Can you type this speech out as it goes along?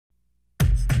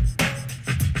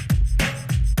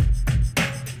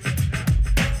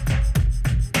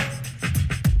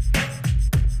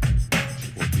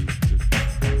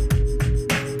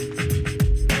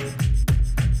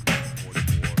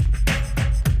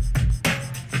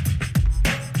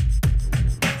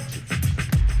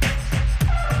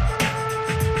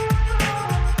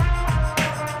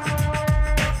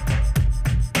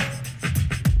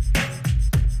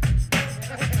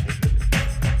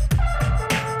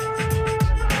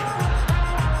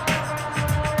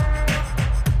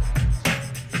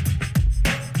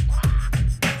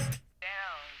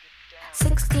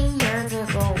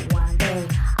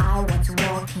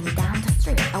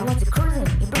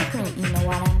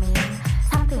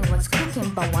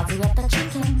number was get the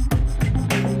chicken.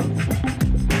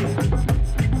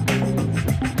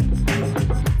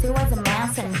 There was a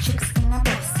man selling chicks in a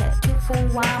box. Said 2 for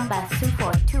 1, but 3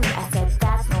 for 2. I said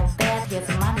that's no bad. Here's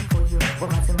money for you. One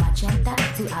was a magenta,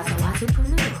 the other was a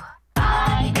blue.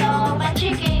 I know my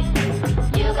chicken.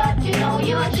 You got to know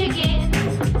your chicken.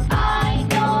 I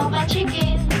know my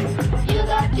chicken. You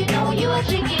got to know your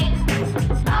chicken.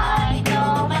 I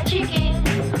know my chicken.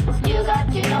 You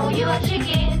got to know your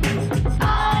chicken.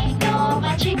 I know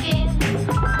my chicken.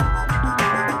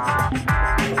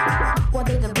 One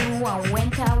day the blue one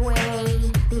went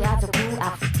away. The other blue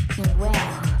up in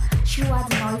well. She was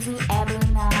noisy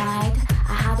every night.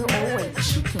 I had to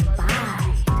always chicken bite.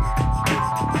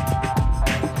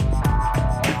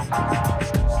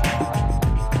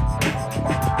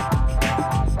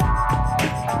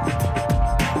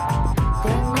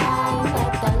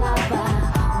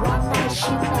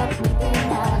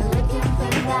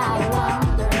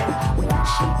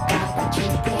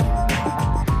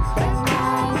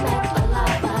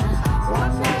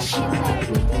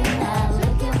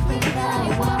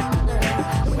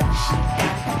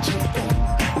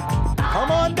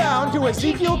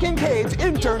 Ezekiel Kincaid's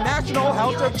International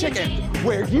House of Chicken,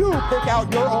 where you pick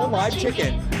out your own live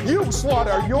chicken, you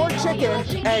slaughter your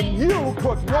chicken, and you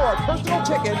cook your personal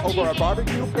chicken over a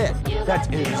barbecue pit. That's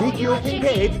Ezekiel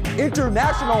Kincaid's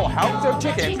International House of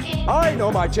Chickens. I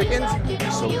know my chickens,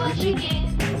 so do you.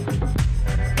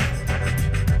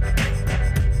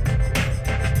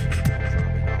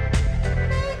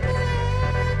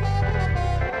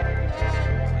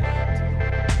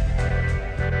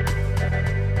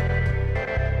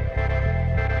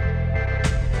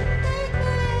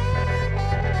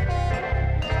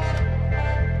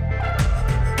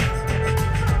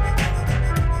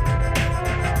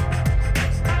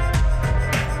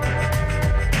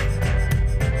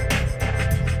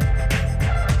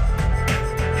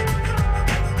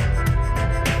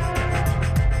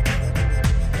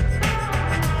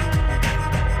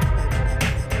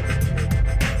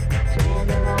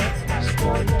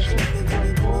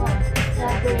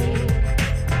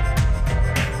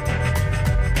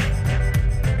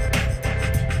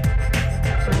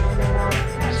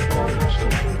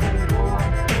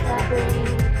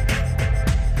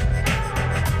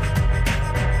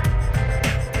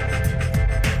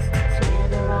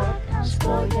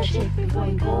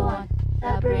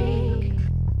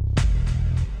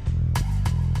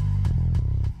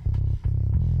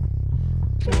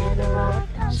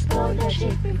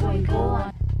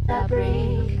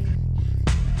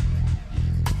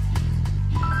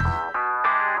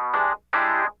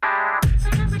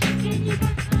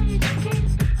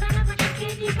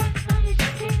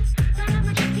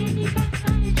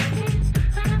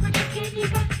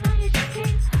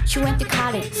 She went to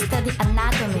college, studied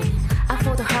anatomy. I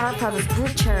fought her for the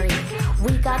butchery.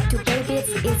 We got 2 babies,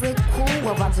 is it cool?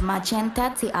 One was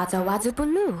magenta, the other was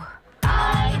blue.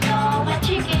 I know my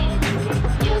chicken.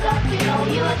 You got to know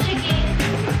your chicken.